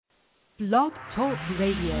Blog Talk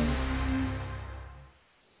Radio.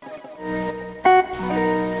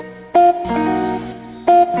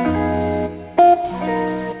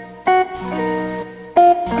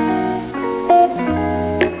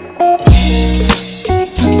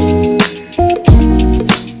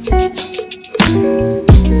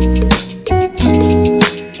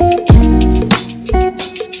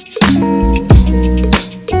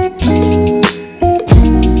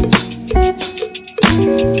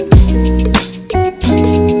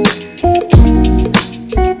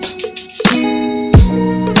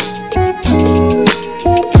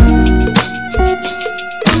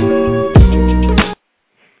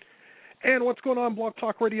 Blog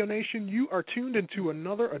Talk Radio Nation, you are tuned into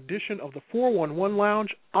another edition of the 411 Lounge.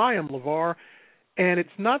 I am Levar, and it's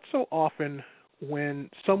not so often when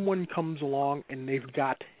someone comes along and they've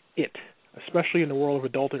got it, especially in the world of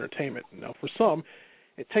adult entertainment. Now, for some,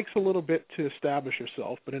 it takes a little bit to establish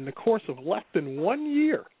yourself, but in the course of less than one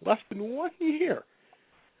year,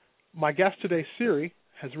 my guest today, Siri,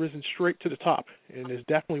 has risen straight to the top and is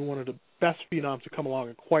definitely one of the best phenoms to come along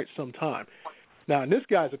in quite some time. Now, in this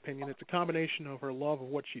guy's opinion, it's a combination of her love of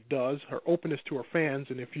what she does, her openness to her fans,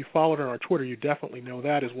 and if you followed her on Twitter, you definitely know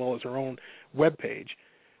that, as well as her own webpage,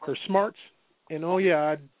 her smarts, and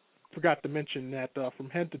I forgot to mention that from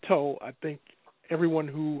head to toe, I think everyone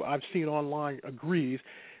who I've seen online agrees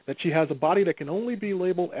that she has a body that can only be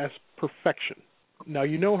labeled as perfection. Now,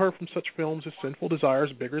 you know her from such films as Sinful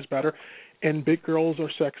Desires, Bigger is Better, and Big Girls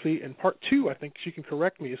Are Sexy, and Part 2, I think she can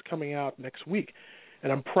correct me, is coming out next week.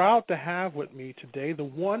 And I'm proud to have with me today the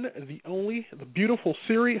one, the only, the beautiful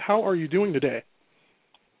Siri. How are you doing today?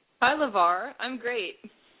 Hi, Levar. I'm great.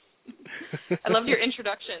 I loved your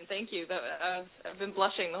introduction. Thank you. I've been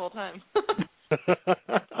blushing the whole time.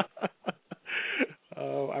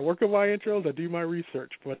 I work on my intros. I do my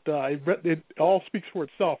research. But it all speaks for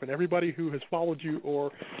itself. And everybody who has followed you or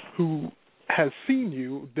who has seen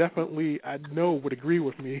you definitely, I know, would agree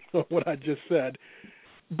with me on what I just said.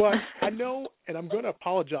 But I know, and I'm going to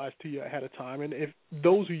apologize to you ahead of time, and if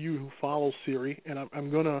those of you who follow Siri, and I'm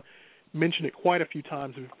going to mention it quite a few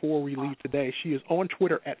times before we leave today, she is on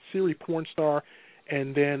Twitter at Siri Pornstar,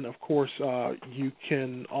 and then, of course, you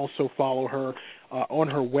can also follow her on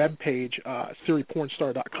her webpage,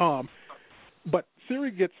 SiriPornstar.com. But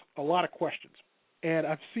Siri gets a lot of questions, and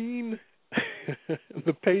I've seen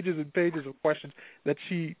the pages and pages of questions that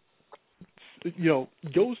she,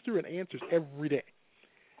 goes through and answers every day.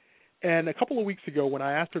 And a couple of weeks ago when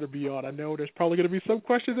I asked her to be on, I know there's probably going to be some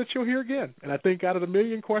questions that she'll hear again. And I think out of the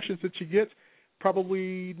million questions that she gets,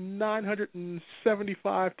 probably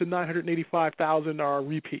 975 to 985,000 are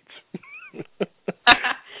repeats.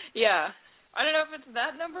 Yeah. I don't know if it's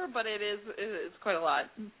that number, but it's quite a lot.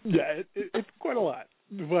 Yeah, it's quite a lot.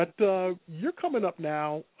 But you're coming up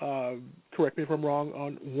now, correct me if I'm wrong,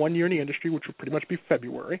 on 1 year in the industry, which would pretty much be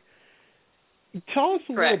February. Tell us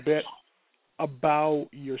a little bit about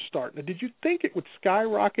your start. Now, did you think it would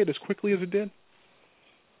skyrocket as quickly as it did?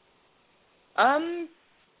 Honestly,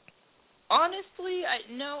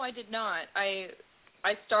 no, I did not. I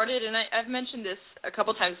started, and I've mentioned this a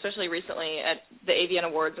couple times, especially recently at the AVN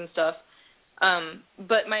Awards and stuff.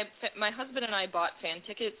 But my husband and I bought fan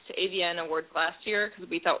tickets to AVN Awards last year because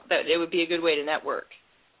we thought that it would be a good way to network.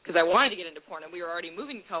 Because I wanted to get into porn, and we were already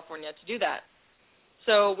moving to California to do that.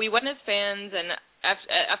 So we went as fans, and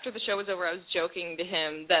after the show was over, I was joking to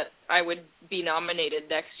him that I would be nominated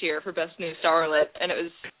next year for Best New Starlet, and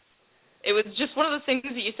it was just one of those things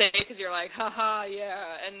that you say because you're like, haha,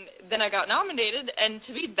 yeah, and then I got nominated, and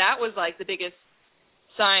to me that was like the biggest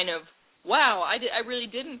sign of, wow, I really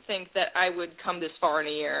didn't think that I would come this far in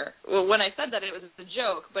a year. Well, when I said that, it was a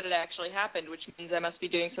joke, but it actually happened, which means I must be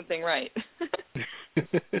doing something right.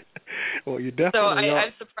 Well, you definitely So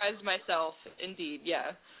I've surprised myself, indeed,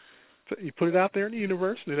 yeah. So you put it out there in the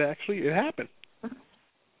universe, and it happened.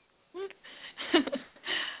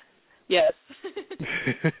 Yes.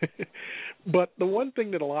 But the one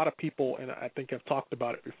thing that a lot of people, and I think I've talked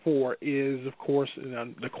about it before, is, of course,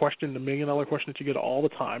 the million-dollar question that you get all the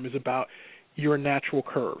time is about your natural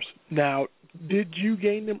curves. Now, did you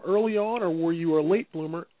gain them early on, or were you a late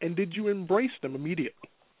bloomer, and did you embrace them immediately?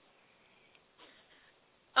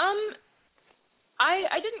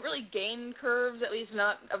 I didn't really gain curves, at least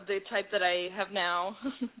not of the type that I have now.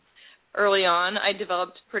 Early on, I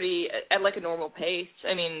developed at like a normal pace.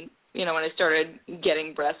 I mean, when I started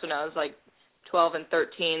getting breasts when I was like 12 and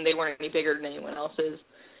 13, they weren't any bigger than anyone else's.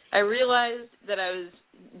 I realized that I was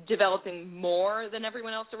developing more than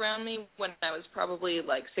everyone else around me when I was probably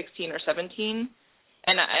like 16 or 17,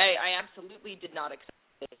 and I absolutely did not accept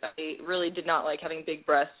it. I really did not like having big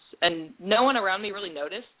breasts, and no one around me really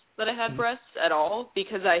noticed that I had breasts at all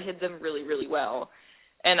because I hid them really, really well.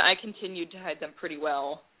 And I continued to hide them pretty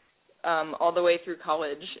well all the way through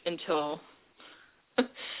college until,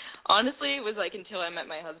 honestly, it was like until I met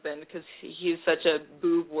my husband because he's such a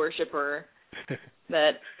boob worshiper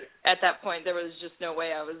that at that point there was just no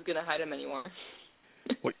way I was going to hide him anymore.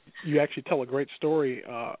 Well, you actually tell a great story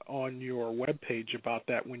on your webpage about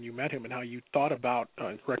that when you met him and how you thought about,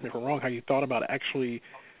 correct me if I'm wrong, how you thought about actually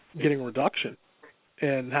getting reduction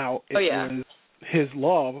and how it was his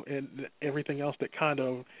love and everything else that kind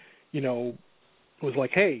of, was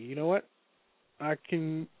like, hey, you know what? I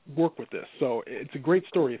can work with this. So it's a great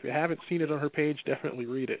story. If you haven't seen it on her page, definitely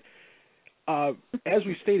read it. As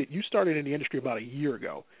we stated, you started in the industry about a year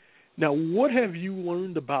ago. Now, what have you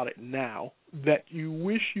learned about it now that you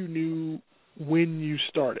wish you knew when you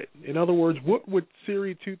started? In other words, what would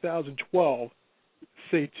Siri 2012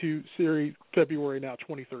 say to Siri February now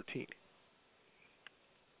 2013?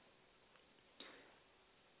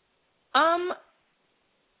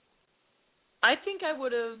 I think I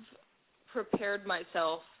would have prepared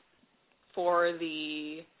myself for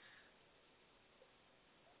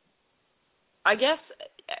I guess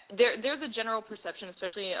there's a general perception,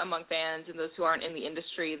 especially among fans and those who aren't in the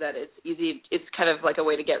industry, that it's kind of like a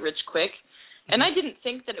way to get rich quick. And I didn't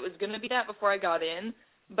think that it was going to be that before I got in,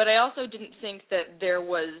 but I also didn't think that there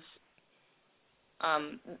was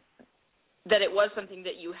that it was something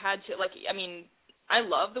that you had to, like, I mean, I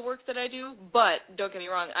love the work that I do, but don't get me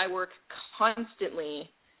wrong, I work constantly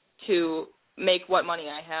to make what money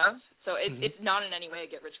I have. So it's not in any way a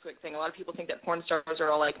get-rich-quick thing. A lot of people think that porn stars are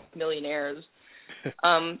all, like, millionaires.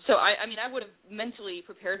 So, I mean, I would have mentally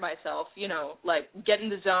prepared myself, like, get in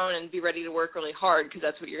the zone and be ready to work really hard because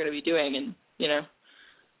that's what you're going to be doing. And,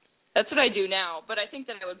 that's what I do now. But I think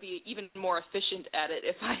that I would be even more efficient at it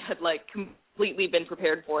if I had, like, completely been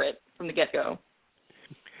prepared for it from the get-go.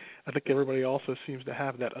 I think everybody also seems to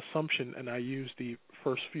have that assumption, and I use the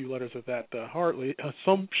first few letters of that Hartley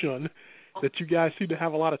assumption, that you guys seem to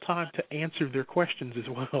have a lot of time to answer their questions as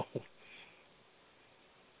well.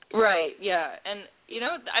 Right, yeah. And,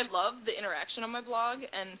 I love the interaction on my blog,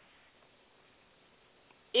 and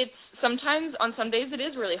it's sometimes, on some days, it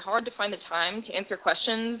is really hard to find the time to answer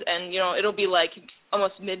questions, and, it'll be like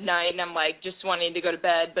almost midnight, and I'm like just wanting to go to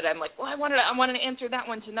bed, but I'm like, well, I wanted to answer that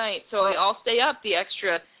one tonight, so I'll stay up the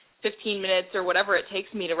extra 15 minutes or whatever it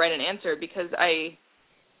takes me to write an answer because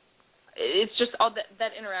it's just all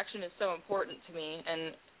that interaction is so important to me,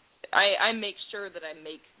 and I make sure that I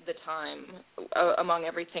make the time among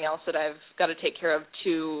everything else that I've got to take care of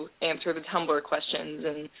to answer the Tumblr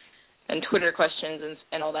questions and Twitter questions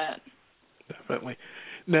and all that. Definitely.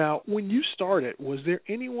 Now, when you started, was there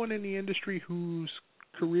anyone in the industry whose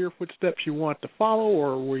career footsteps you want to follow,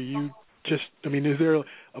 or were you just, is there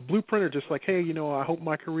a blueprint or just like, hey, I hope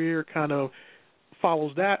my career kind of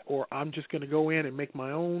follows that, or I'm just going to go in and make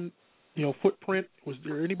my own, footprint? Was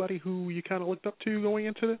there anybody who you kind of looked up to going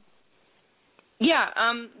into it? Yeah,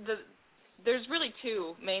 there's really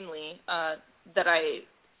two mainly that I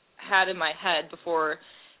had in my head before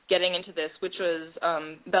getting into this, which was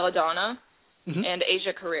Belladonna and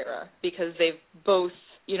Asia Carrera, because they've both,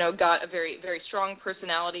 got a very, very strong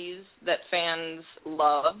personalities that fans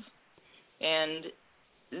love. And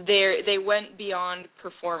they went beyond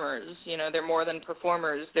performers. They're more than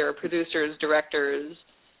performers. They're producers, directors.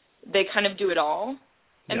 They kind of do it all.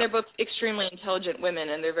 And they're both extremely intelligent women,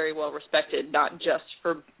 and they're very well respected, not just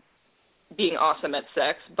for being awesome at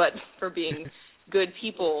sex, but for being good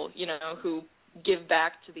people, who give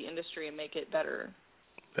back to the industry and make it better.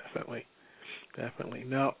 Definitely.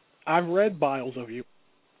 Now, I've read bios of you,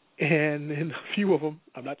 and in a few of them,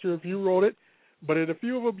 I'm not sure if you wrote it, but in a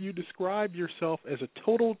few of them, you describe yourself as a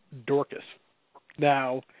total Dorcas.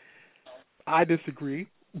 Now, I disagree,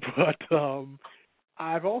 but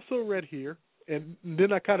I've also read here, and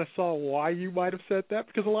then I kind of saw why you might have said that,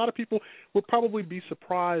 because a lot of people would probably be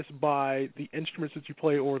surprised by the instruments that you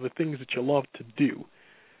play or the things that you love to do.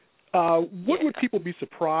 What would people be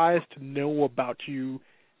surprised to know about you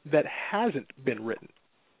that hasn't been written?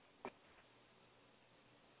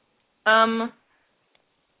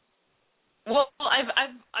 Well,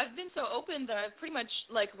 I've been so open that I've pretty much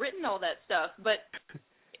written all that stuff, but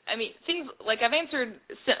things like I've answered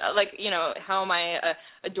how am I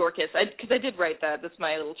a Dorcas? Because I did write that. That's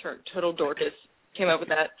my little term, total Dorcas. Came up with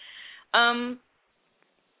that.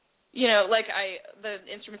 The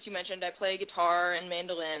instruments you mentioned, I play guitar and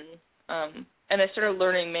mandolin, and I started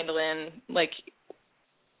learning mandolin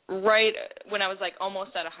right when I was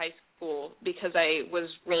almost out of high school because I was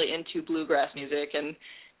really into bluegrass music, and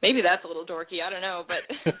maybe that's a little dorky, I don't know, but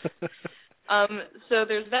so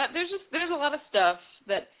there's that. There's a lot of stuff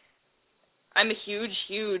that I'm a huge,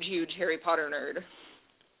 huge, huge Harry Potter nerd.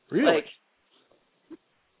 Really? Like,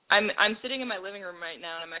 I'm sitting in my living room right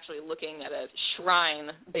now, and I'm actually looking at a shrine,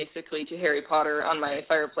 basically, to Harry Potter on my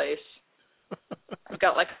fireplace. I've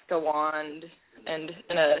got like a wand and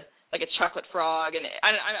a chocolate frog, and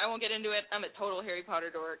I won't get into it. I'm a total Harry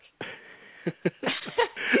Potter dork.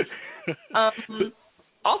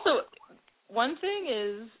 Also, one thing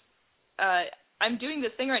is, I'm doing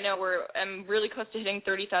this thing right now where I'm really close to hitting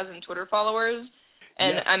 30,000 Twitter followers,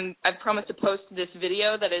 and yes. I've promised to post this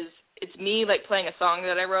video that it's me like playing a song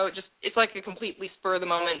that I wrote. It's like a completely spur of the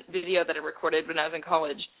moment video that I recorded when I was in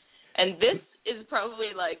college, and this is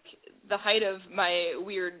probably like the height of my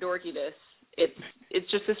weird dorkiness. It's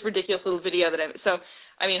just this ridiculous little video that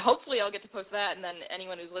I mean, hopefully I'll get to post that, and then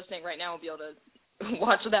anyone who's listening right now will be able to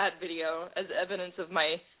watch that video as evidence of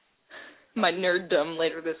my nerddom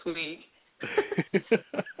later this week.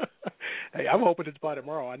 Hey, I'm hoping it's by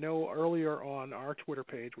tomorrow. I know earlier on our Twitter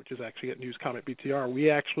page, which is actually at News Comment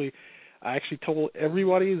BTR, I actually told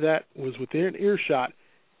everybody that was within earshot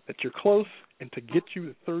that you're close, and to get you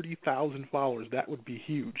to 30,000 followers, that would be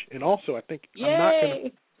huge. And also, I think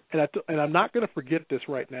Yay! I'm not going to forget this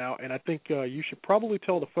right now, and I think you should probably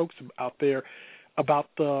tell the folks out there about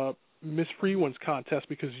the Miss Free Ones contest,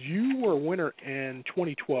 because you were a winner in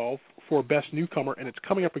 2012 for Best Newcomer, and it's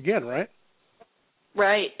coming up again, right?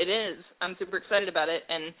 Right, it is. I'm super excited about it,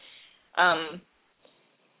 and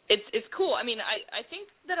it's cool. I mean, I think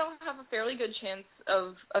that I'll have a fairly good chance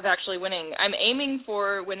of actually winning. I'm aiming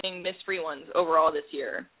for winning Miss Free Ones overall this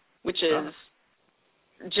year, which is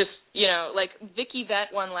just, you know, like Vicky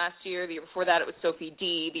Vett won last year. The year before that, it was Sophie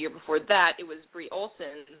D. The year before that, it was Brie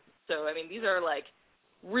Olson. So, I mean, these are, like,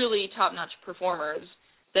 really top-notch performers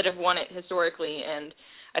that have won it historically, and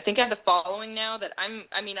I think I have the following now that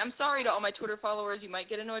I'm sorry to all my Twitter followers. You might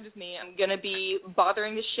get annoyed with me. I'm going to be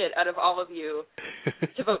bothering the shit out of all of you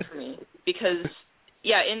to vote for me because,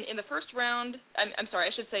 yeah, in the first round, I'm sorry,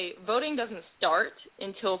 I should say voting doesn't start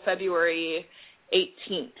until February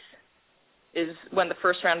 18th is when the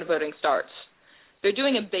first round of voting starts. They're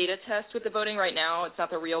doing a beta test with the voting right now. It's not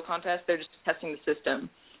the real contest. They're just testing the system.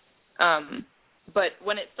 But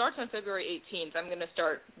when it starts on February 18th, I'm going to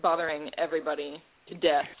start bothering everybody to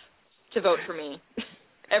death to vote for me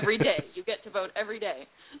every day. You get to vote every day.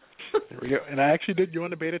 There we go. And I actually did go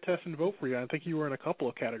on the beta test and vote for you. I think you were in a couple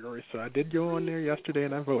of categories, so I did go on there yesterday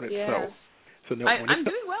and I voted. Yeah. So no, I'm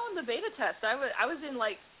doing well in the beta test. I was in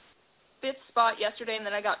like 5th spot yesterday, and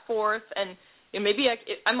then I got 4th, and you know, maybe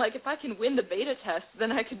I'm like, if I can win the beta test,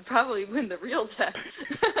 then I could probably win the real test.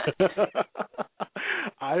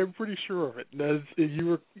 I'm pretty sure of it. You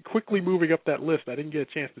were quickly moving up that list. I didn't get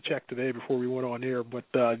a chance to check today before we went on air, but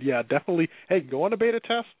yeah, definitely. Hey, go on the beta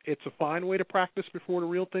test. It's a fine way to practice before the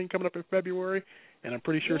real thing coming up in February, and I'm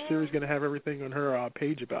pretty sure Siri's going to have everything on her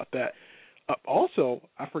page about that. Also,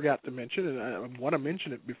 I forgot to mention, and I want to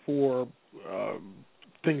mention it before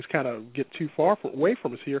things kind of get too far away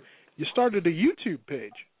from us here. You started a YouTube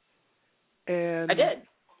page, and I did.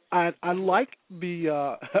 I like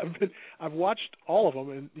the I've watched all of them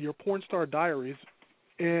and your Porn Star Diaries,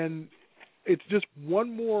 and it's just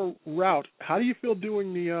one more route. How do you feel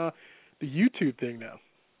doing the YouTube thing now?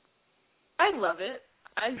 I love it.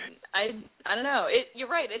 I don't know. You're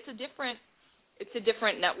right. It's a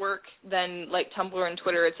different network than like Tumblr and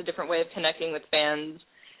Twitter. It's a different way of connecting with fans,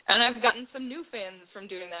 and I've gotten some new fans from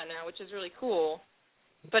doing that now, which is really cool.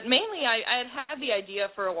 But mainly, I had the idea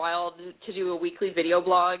for a while to do a weekly video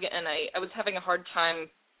blog, and I was having a hard time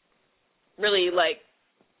really, like,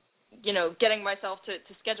 you know, getting myself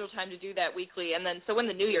to schedule time to do that weekly. And then, so when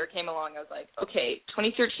the new year came along, I was like, okay,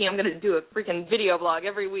 2013, I'm going to do a freaking video blog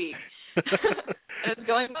every week. And it's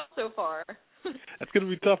going well so far. That's going to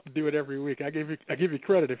be tough to do it every week. I give you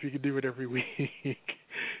credit if you could do it every week.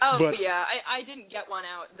 Oh, but yeah, I didn't get one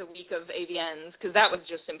out the week of AVNs because that was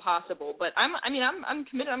just impossible. But I'm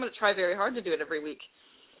committed. I'm going to try very hard to do it every week.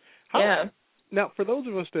 Yeah. Now, for those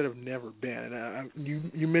of us that have never been, and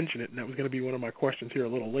you mentioned it, and that was going to be one of my questions here a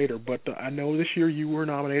little later, but I know this year you were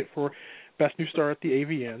nominated for Best New Star at the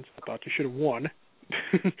AVNs. I thought you should have won.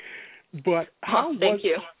 But thank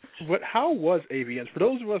you. But how was AVNs? For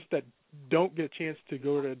those of us that don't get a chance to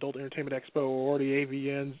go to Adult Entertainment Expo or the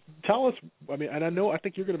AVNs, tell us, I mean, and I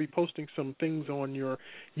think you're going to be posting some things on your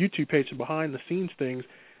YouTube page, some behind-the-scenes things.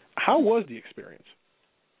 How was the experience?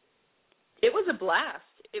 It was a blast.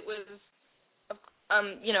 It was,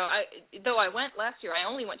 you know, though I went last year, I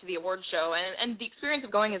only went to the awards show, and the experience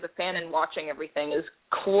of going as a fan and watching everything is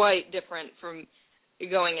quite different from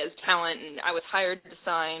going as talent, and I was hired to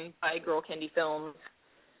sign by Girl Candy Films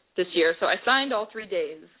this year, so I signed all 3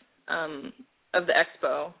 days of the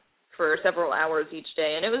expo for several hours each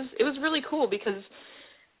day, and it was really cool because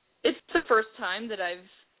it's the first time that I've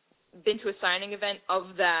been to a signing event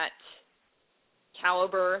of that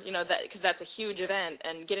caliber, you know, that because that's a huge event,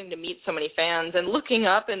 and getting to meet so many fans and looking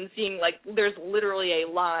up and seeing like there's literally a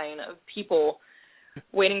line of people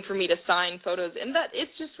waiting for me to sign photos, and that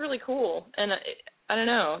it's just really cool. And I don't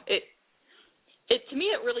know, it to me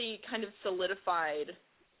it really kind of solidified,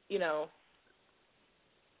 you know,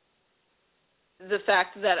 the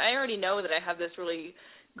fact that I already know that I have this really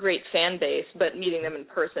great fan base, but meeting them in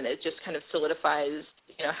person, it just kind of solidifies,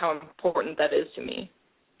 you know, how important that is to me.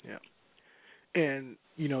 Yeah. And,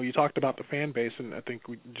 you know, you talked about the fan base, and I think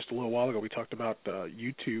just a little while ago we talked about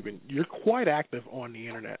YouTube, and you're quite active on the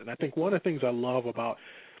Internet. And I think one of the things I love about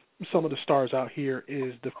some of the stars out here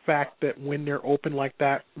is the fact that when they're open like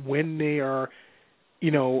that, when they are, you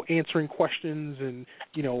know, answering questions and,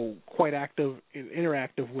 you know, quite active and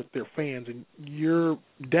interactive with their fans, and you're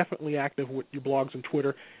definitely active with your blogs and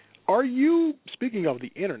Twitter. Are you, speaking of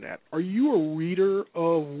the Internet, are you a reader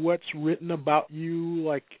of what's written about you,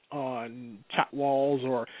 like on chat walls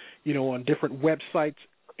or, you know, on different websites?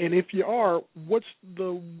 And if you are, what's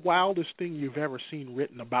the wildest thing you've ever seen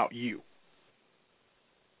written about you?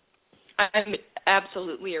 I'm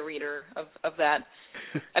absolutely a reader of that.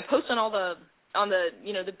 I post on all the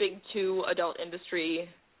you know, the big two adult industry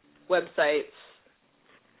websites,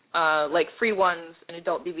 like Free Ones and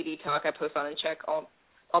Adult DVD Talk. I post on and check all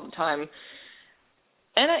the time.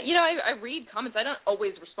 And, you know, I read comments. I don't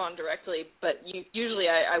always respond directly, but usually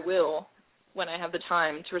I will when I have the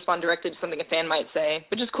time to respond directly to something a fan might say,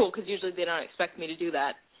 which is cool because usually they don't expect me to do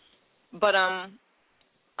that. But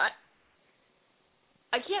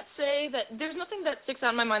I can't say that there's nothing that sticks out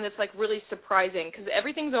in my mind that's, like, really surprising because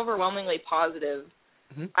everything's overwhelmingly positive.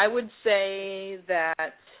 Mm-hmm. I would say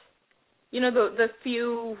that, you know, the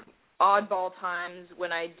few oddball times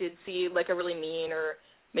when I did see, like, a really mean or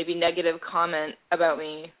maybe negative comment about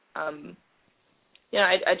me, you know,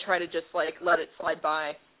 I try to just, like, let it slide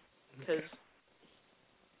by because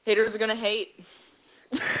haters are going to hate.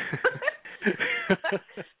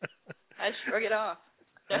 I shrug it off.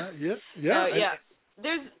 Yeah.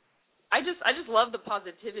 I just love the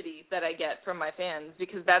positivity that I get from my fans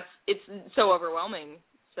because it's so overwhelming.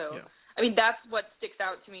 So, yeah. I mean, that's what sticks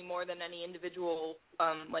out to me more than any individual,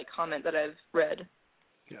 like, comment that I've read.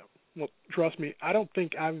 Yeah. Well, trust me, I don't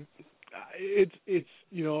think it's,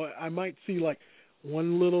 you know, I might see, like,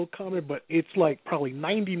 one little comment, but it's, like, probably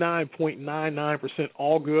 99.99%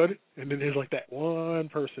 all good, and then there's, like, that one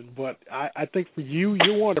person. But I think for you,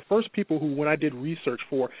 you're one of the first people who, when I did research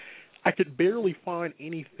for, I could barely find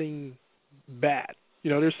anything bad. You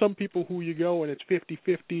know, there's some people who you go and it's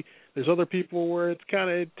 50-50. There's other people where it's kind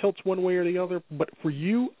of tilts one way or the other. But for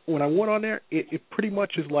you, when I went on there, it pretty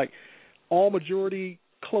much is like all majority,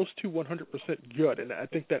 close to 100% good. And I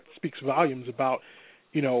think that speaks volumes about,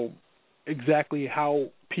 you know, exactly how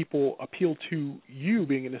people appeal to you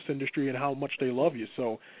being in this industry and how much they love you.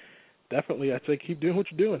 So definitely I'd say keep doing what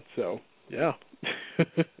you're doing. So, yeah.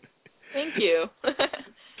 Thank you.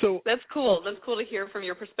 So that's cool. That's cool to hear from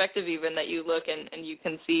your perspective, even that you look and you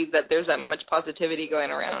can see that there's that much positivity going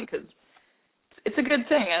around because it's a good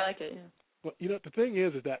thing. I like it. Yeah. Well, you know, the thing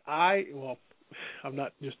is that I'm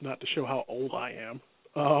not to show how old I am.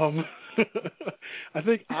 I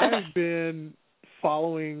think I've been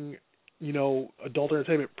following, you know, adult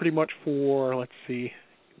entertainment pretty much for, let's see,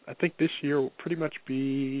 I think this year will pretty much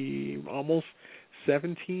be almost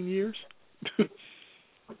 17 years.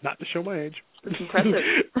 Not to show my age. It's impressive.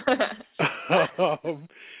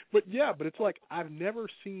 But it's like I've never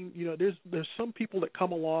seen, you know, there's some people that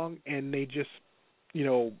come along and they just, you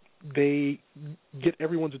know, they get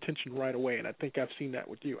everyone's attention right away, and I think I've seen that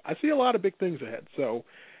with you. I see a lot of big things ahead, so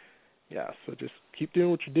yeah, so just keep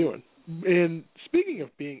doing what you're doing. And speaking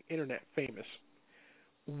of being internet famous,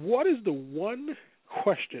 what is the one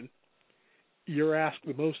question you're asked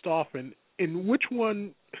the most often, and which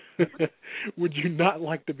one would you not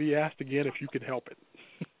like to be asked again if you could help it?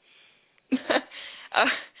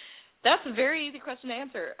 That's a very easy question to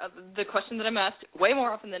answer. The question that I'm asked way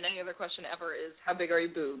more often than any other question ever is, how big are your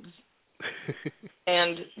boobs?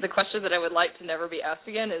 And the question that I would like to never be asked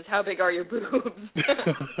again is, how big are your boobs?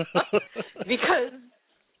 Because,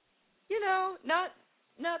 you know,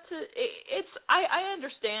 I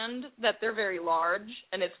understand that they're very large,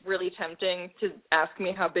 and it's really tempting to ask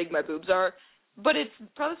me how big my boobs are, but it's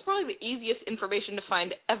probably the easiest information to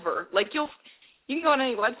find ever. Like, you can go on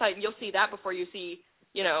any website and you'll see that before you see,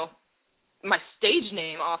 you know, my stage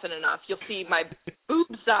name often enough. You'll see my boob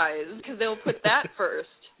size because they'll put that first.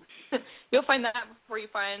 You'll find that before you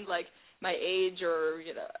find, like, my age or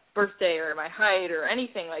birthday or my height or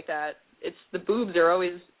anything like that. It's the boobs are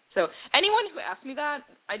always so. Anyone who asks me that,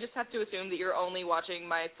 I just have to assume that you're only watching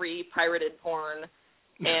my free pirated porn,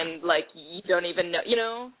 and like you don't even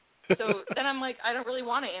know. So then I'm like, I don't really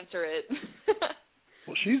want to answer it.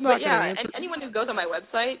 Well, she's not going to answer. And anyone who goes on my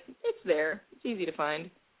website, it's there. It's easy to find.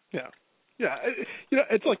 Yeah.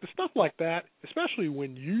 It's like the stuff like that, especially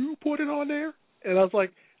when you put it on there. And I was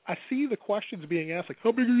like, I see the questions being asked, like,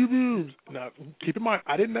 how big are your boobs? Now, keep in mind,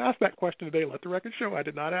 I didn't ask that question today. Let the record show I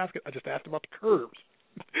did not ask it. I just asked about the curves.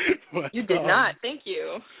 But, you did not. Thank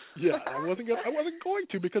you. Yeah, I wasn't going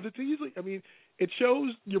to because it's easily. I mean, it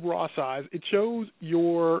shows your bra size. It shows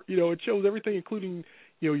your, it shows everything, including,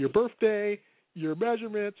 your birthday, your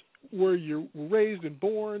measurements, where you were raised and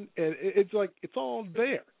born, and it's like it's all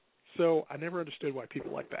there. So I never understood why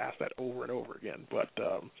people like to ask that over and over again. But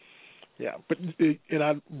and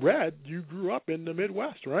I read you grew up in the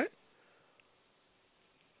Midwest, right?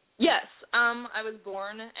 Yes, I was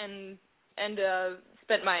born and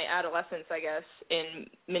spent my adolescence, I guess, in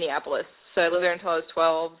Minneapolis. So I lived there until I was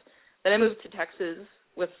 12. Then I moved to Texas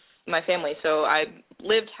with my family. So I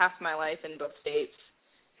lived half my life in both states.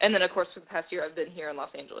 And then, of course, for the past year, I've been here in Los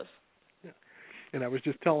Angeles. Yeah. And I was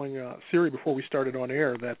just telling Siri before we started on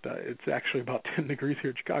air that it's actually about 10 degrees here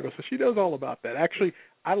in Chicago. So she knows all about that. Actually,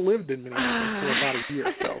 I lived in Minneapolis for about a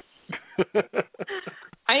year. So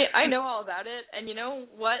I know all about it. And you know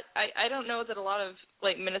what? I don't know that a lot of,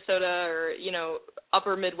 like, Minnesota or,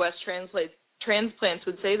 upper Midwest transplants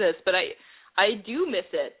would say this, but I do miss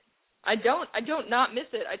it. I don't not miss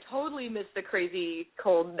it. I totally miss the crazy,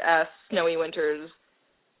 cold-ass, snowy winters.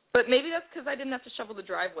 But maybe that's because I didn't have to shovel the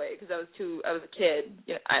driveway because I was a kid.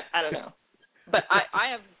 I don't know. But I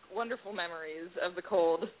have wonderful memories of the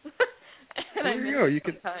cold. And there you go. You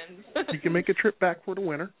can make a trip back for the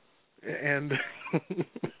winter, and I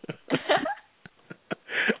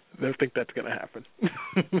don't think that's going to happen.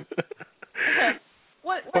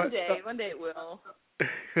 One day it will.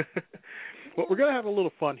 Well, we're going to have a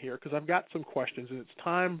little fun here because I've got some questions, and it's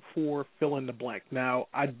time for fill in the blank. Now,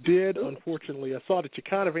 I did, unfortunately, I saw that you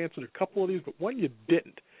kind of answered a couple of these, but one you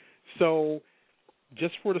didn't. So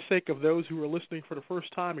just for the sake of those who are listening for the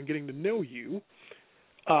first time and getting to know you,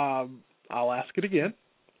 I'll ask it again,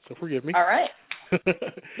 so forgive me. All right.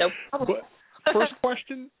 No problem. But first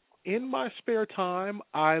question, in my spare time,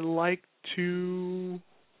 I like to...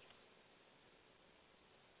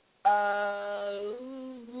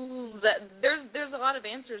 There's a lot of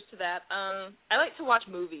answers to that. I like to watch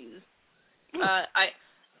movies.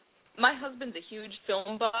 My husband's a huge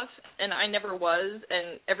film buff, and I never was.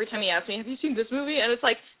 And every time he asks me, "Have you seen this movie?" and it's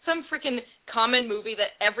like some freaking common movie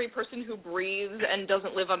that every person who breathes and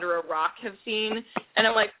doesn't live under a rock have seen, and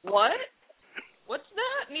I'm like, "What? What's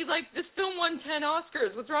that?" And he's like, "This film won 10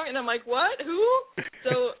 Oscars. What's wrong?" And I'm like, "What? Who?"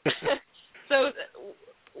 So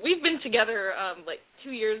we've been together like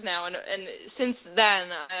 2 years now, and since then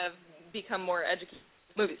I've become more educated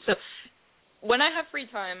in movies. So when I have free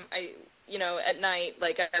time, at night,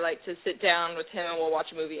 like I like to sit down with him and we'll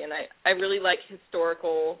watch a movie, and I really like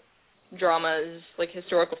historical dramas, like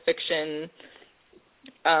historical fiction,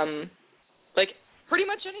 like pretty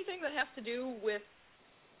much anything that has to do with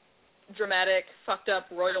dramatic, fucked up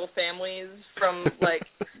royal families from like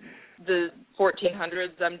the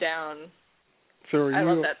 1400s. I'm down. So I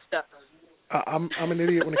love that stuff. I'm an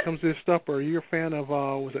idiot when it comes to this stuff. But are you a fan of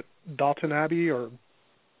was it Dalton Abbey or?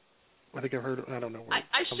 I think I've heard. I don't know.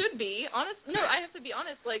 I should be honest. No, I have to be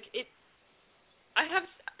honest. Like it,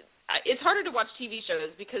 it's harder to watch TV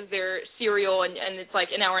shows because they're serial and it's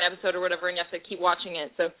like an hour an episode or whatever, and you have to keep watching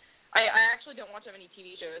it. So I actually don't watch that many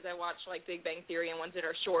TV shows. I watch like Big Bang Theory and ones that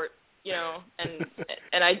are short,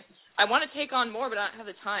 and I want to take on more, but I don't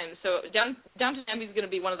have the time. So Downton Abbey is going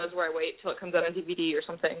to be one of those where I wait till it comes out on DVD or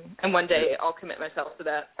something, and one day I'll commit myself to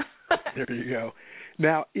that. There you go.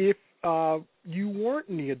 Now, if you weren't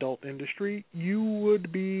in the adult industry, you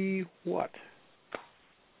would be what?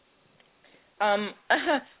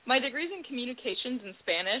 My degree's in communications and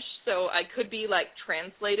Spanish, so I could be like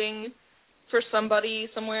translating for somebody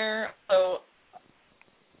somewhere. So,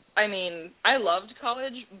 I mean, I loved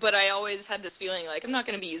college, but I always had this feeling like I'm not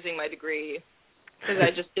going to be using my degree because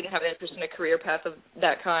I just didn't have an interest in a career path of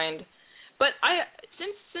that kind. But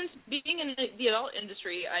since being in the adult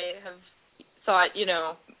industry, I have thought, hey,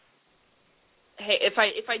 if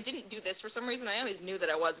I didn't do this for some reason, I always knew that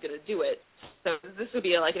I was going to do it. So this would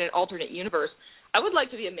be like in an alternate universe. I would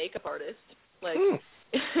like to be a makeup artist, like,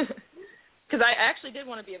 because I actually did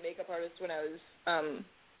want to be a makeup artist when I was,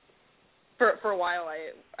 for a while.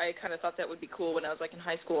 I kind of thought that would be cool when I was like in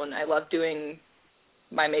high school, and I loved doing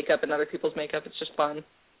my makeup and other people's makeup. It's just fun.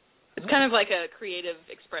 It's kind of like a creative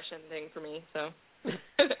expression thing for me, so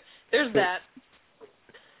there's that.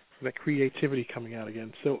 That creativity coming out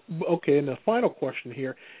again. So, okay, and the final question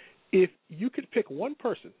here. If you could pick one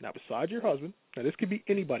person, now besides your husband, now this could be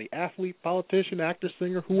anybody, athlete, politician, actor,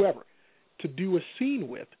 singer, whoever, to do a scene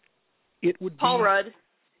with, it would be... Paul Rudd.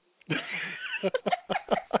 You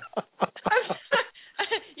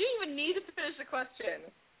didn't even need to finish the question.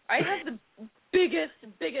 I have the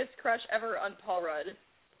biggest crush ever on Paul Rudd.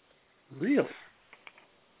 Really?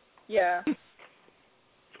 Yeah. So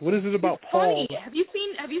what is it about He's Paul? Funny. Have you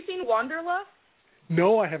seen Wanderlust?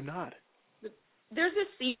 No, I have not. There's this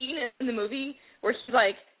scene in the movie where he's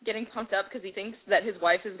like getting pumped up because he thinks that his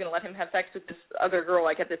wife is going to let him have sex with this other girl,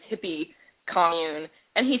 like at this hippie commune,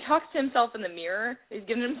 and he talks to himself in the mirror. He's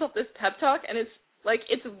giving himself this pep talk, and it's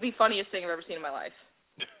the funniest thing I've ever seen in my life.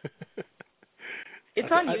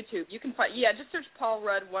 It's on YouTube. You can find, just search Paul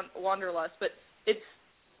Rudd Wanderlust, but it's,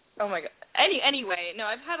 oh my god. Anyway, no,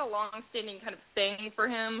 I've had a long-standing kind of thing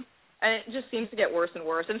for him, and it just seems to get worse and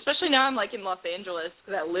worse. And especially now I'm like in Los Angeles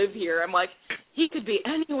because I live here. I'm like, he could be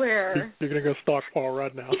anywhere. You're gonna go stalk Paul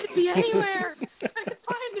Rudd now. He could be anywhere. I could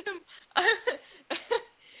find him.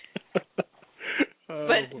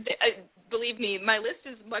 But believe me, my list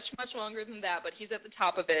is much longer than that. But he's at the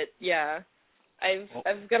top of it. Yeah, I've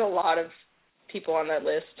got a lot of people on that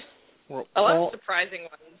list. Well, a lot of surprising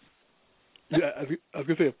ones. Yeah, I was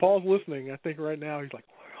gonna say if Paul's listening, I think right now he's like,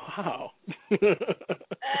 wow.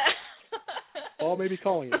 Paul may be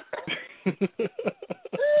calling you.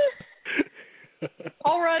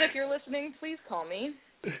 Paul Rudd, if you're listening, please call me.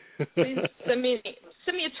 Please send me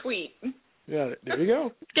a tweet. Yeah, there you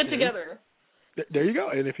go. Get together. There you go.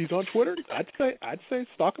 And if he's on Twitter, I'd say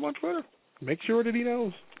stalk him on Twitter. Make sure that he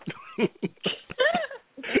knows.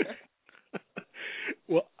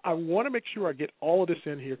 Well, I want to make sure I get all of this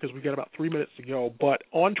in here because we got about 3 minutes to go. But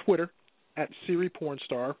on Twitter, at Siri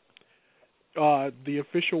Pornstar, the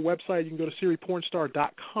official website, you can go to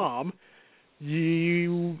SiriPornstar.com.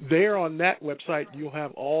 There on that website, you'll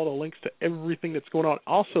have all the links to everything that's going on.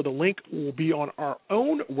 Also, the link will be on our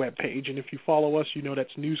own webpage, and if you follow us, you know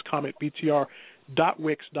that's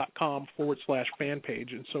newscommentbtr.wix.com/fan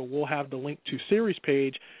page. And so we'll have the link to Siri's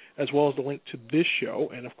page as well as the link to this show,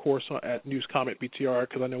 and of course at News Comment BTR,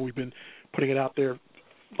 because I know we've been putting it out there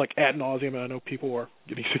like ad nauseum, and I know people are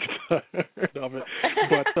getting sick and tired of it.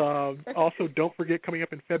 But also, don't forget, coming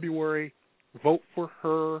up in February, vote for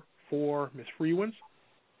her for Miss Freewins.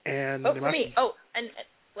 And and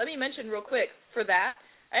let me mention real quick for that.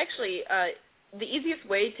 Actually, the easiest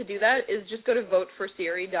way to do that is just go to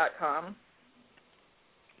voteforsiri.com.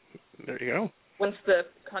 There you go. Once the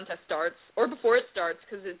contest starts, or before it starts,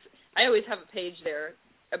 because I always have a page there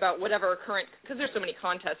about whatever because there's so many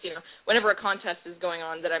contests, whenever a contest is going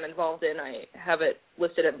on that I'm involved in, I have it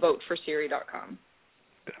listed at voteforsiri.com.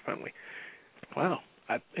 Definitely. Wow.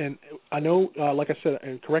 I know, like I said,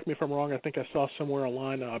 and correct me if I'm wrong, I think I saw somewhere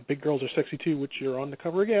online, Big Girls Are Sexy Too, which you're on the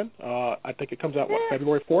cover again. I think it comes out,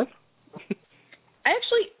 February 4th? I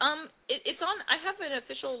actually, it's on, I have an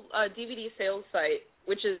official DVD sales site,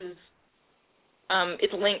 which is,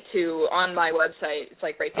 it's linked to on my website. It's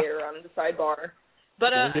like right there on the sidebar.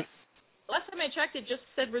 But last time I checked, it just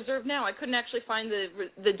said reserve now. I couldn't actually find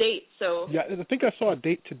the date. So yeah, I think I saw a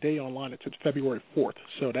date today online. It said February 4th.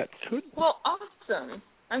 So that could. Well, awesome.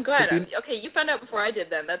 I'm glad. Okay, you found out before I did.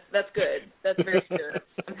 Then that's good. That's very good.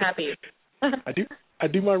 I'm happy. I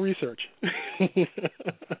do my research.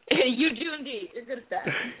 You do indeed. You're good at that.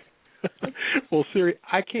 Well, Siri,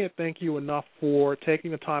 I can't thank you enough for taking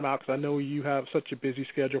the time out because I know you have such a busy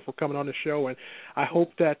schedule for coming on the show, and I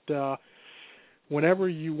hope that whenever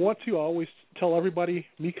you want to, I always tell everybody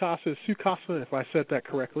mi casa is su casa, if I said that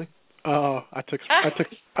correctly. I took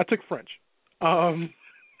French.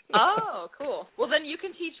 Oh, cool. Well, then you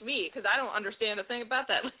can teach me because I don't understand a thing about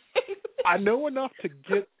that. I know enough to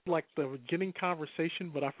get like the beginning conversation,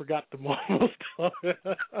 but I forgot the most of it.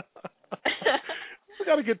 I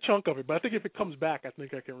got a good chunk of it, but I think if it comes back, I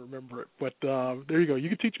think I can remember it. But there you go. You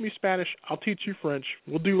can teach me Spanish. I'll teach you French.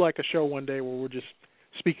 We'll do like a show one day where we're just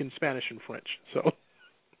speaking Spanish and French. So.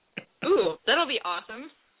 Ooh, that'll be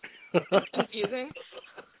awesome. Confusing.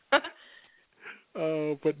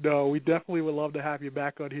 But no, we definitely would love to have you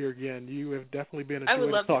back on here again. You have definitely been a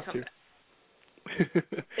joy to talk to.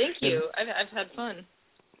 Thank you. I've had fun.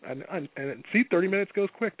 And see, 30 minutes goes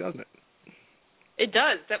quick, doesn't it? It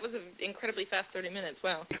does. That was an incredibly fast 30 minutes.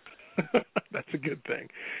 Wow. That's a good thing.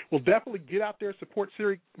 Well, definitely get out there, support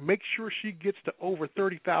Siri. Make sure she gets to over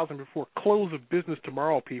 30,000 before close of business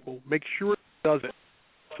tomorrow, people. Make sure she does it.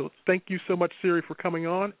 So thank you so much, Siri, for coming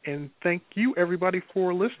on, and thank you, everybody,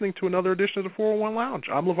 for listening to another edition of the 401 Lounge.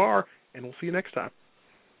 I'm Levar, and we'll see you next time.